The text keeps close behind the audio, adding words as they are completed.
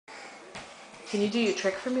Can you do your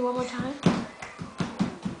trick for me one more time?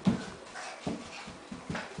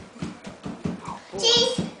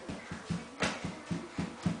 Cheese.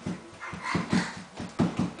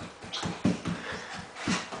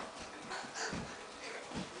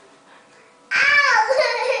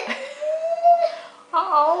 Ow!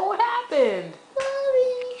 Oh, what happened?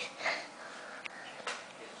 Mommy.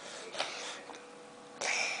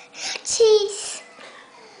 Cheese.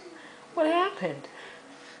 What happened?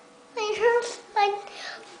 I hurt my...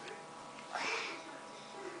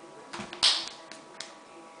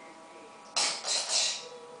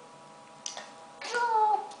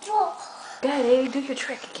 Go ahead, Eddie, do your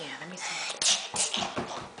trick again. Let me see.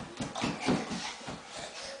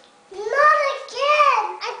 Not again.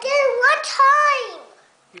 I did it one time.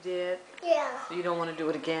 You did? Yeah. You don't want to do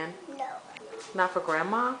it again? No. Not for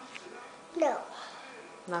Grandma? No.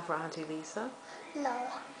 Not for Auntie Lisa? No.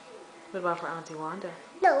 What about for Auntie Wanda?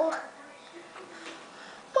 No.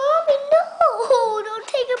 Mommy, no. Don't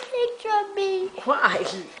take a picture of me. Why?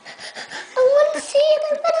 I want to see it.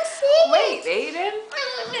 I want to see Wait, it. Aiden.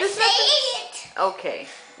 I want to There's see nothing- it. Okay.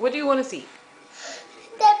 What do you want to see?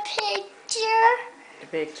 The picture. The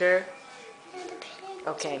picture? And the picture.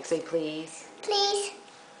 Okay, say please. Please.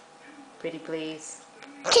 Pretty please.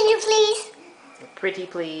 Can you please? Pretty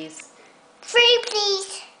please. Free,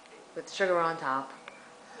 please. With sugar on top.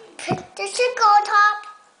 Put the sugar on top.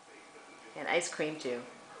 And ice cream too.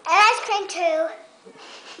 And ice cream too.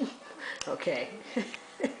 Okay.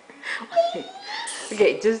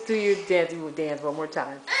 Okay, just do your dance one more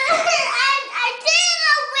time. I did it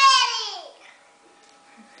already.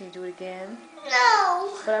 Can you do it again?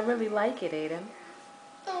 No. But I really like it, Aiden.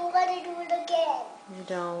 I'm going to do it again. You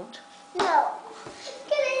don't? No.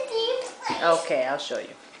 Can I see, please? Okay, I'll show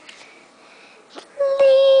you.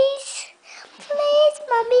 Please. Please,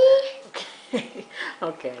 Mommy. Okay.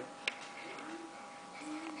 Okay.